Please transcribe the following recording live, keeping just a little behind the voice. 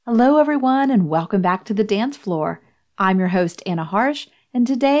Hello, everyone, and welcome back to the dance floor. I'm your host, Anna Harsh, and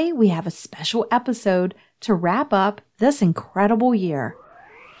today we have a special episode to wrap up this incredible year.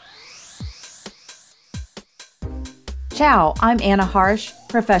 Ciao, I'm Anna Harsh,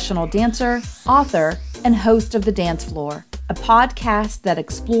 professional dancer, author, and host of The Dance Floor, a podcast that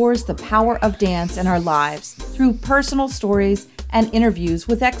explores the power of dance in our lives through personal stories and interviews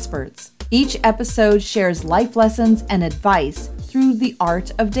with experts. Each episode shares life lessons and advice through the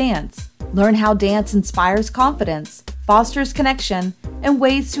art of dance. Learn how dance inspires confidence, fosters connection, and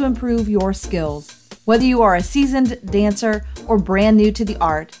ways to improve your skills. Whether you are a seasoned dancer or brand new to the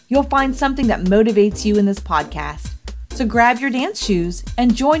art, you'll find something that motivates you in this podcast. So grab your dance shoes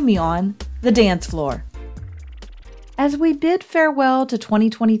and join me on the dance floor. As we bid farewell to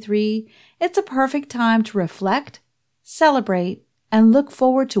 2023, it's a perfect time to reflect, celebrate, and look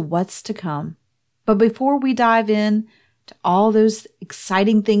forward to what's to come. But before we dive in to all those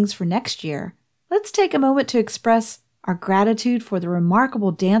exciting things for next year, let's take a moment to express our gratitude for the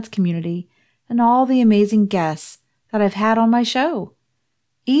remarkable dance community and all the amazing guests that I've had on my show.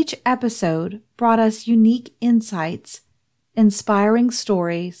 Each episode brought us unique insights, inspiring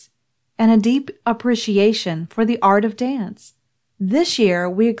stories, and a deep appreciation for the art of dance. This year,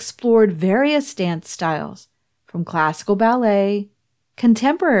 we explored various dance styles, from classical ballet,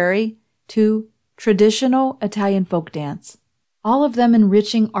 contemporary, to traditional Italian folk dance, all of them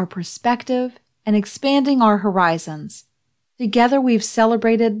enriching our perspective and expanding our horizons. Together, we've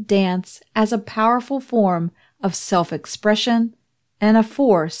celebrated dance as a powerful form of self-expression and a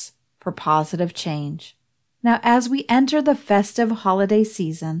force for positive change. Now, as we enter the festive holiday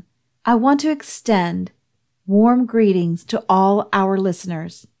season, I want to extend warm greetings to all our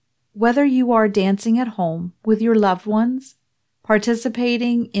listeners. Whether you are dancing at home with your loved ones,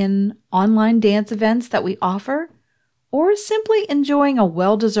 participating in online dance events that we offer, or simply enjoying a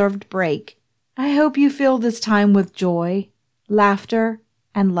well-deserved break, I hope you fill this time with joy, laughter,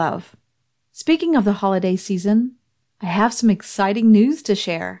 and love. Speaking of the holiday season, I have some exciting news to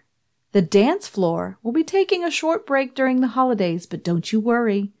share. The dance floor will be taking a short break during the holidays, but don't you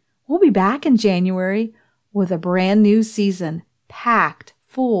worry. We'll be back in January with a brand new season, packed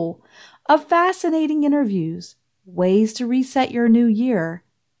full of fascinating interviews, ways to reset your new year,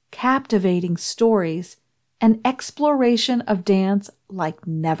 captivating stories, and exploration of dance like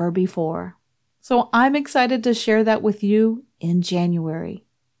never before. So I'm excited to share that with you in January.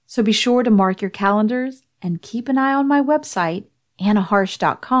 So be sure to mark your calendars and keep an eye on my website,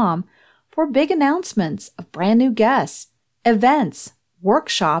 annaharsh.com, for big announcements of brand new guests, events,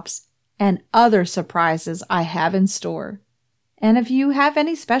 workshops, and other surprises I have in store. And if you have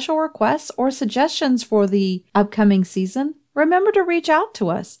any special requests or suggestions for the upcoming season, remember to reach out to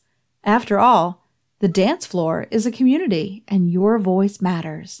us. After all, the dance floor is a community and your voice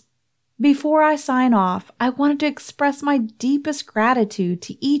matters. Before I sign off, I wanted to express my deepest gratitude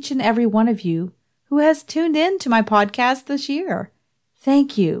to each and every one of you who has tuned in to my podcast this year.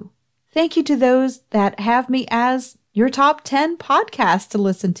 Thank you. Thank you to those that have me as your top 10 podcast to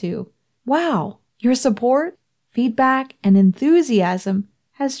listen to. Wow, your support, feedback, and enthusiasm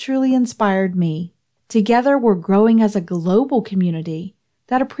has truly inspired me. Together, we're growing as a global community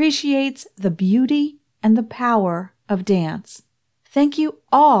that appreciates the beauty and the power of dance. Thank you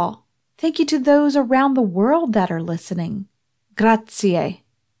all. Thank you to those around the world that are listening. Grazie.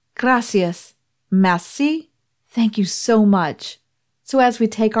 Gracias. Merci. Thank you so much. So as we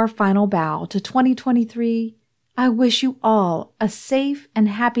take our final bow to 2023, I wish you all a safe and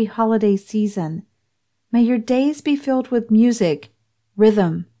happy holiday season. May your days be filled with music,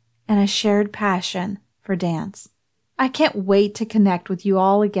 rhythm, and a shared passion for dance. I can't wait to connect with you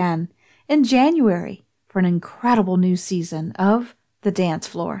all again in January for an incredible new season of The Dance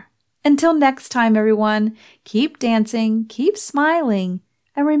Floor. Until next time, everyone, keep dancing, keep smiling,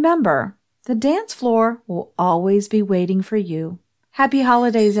 and remember, the dance floor will always be waiting for you. Happy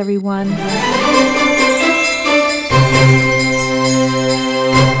holidays, everyone.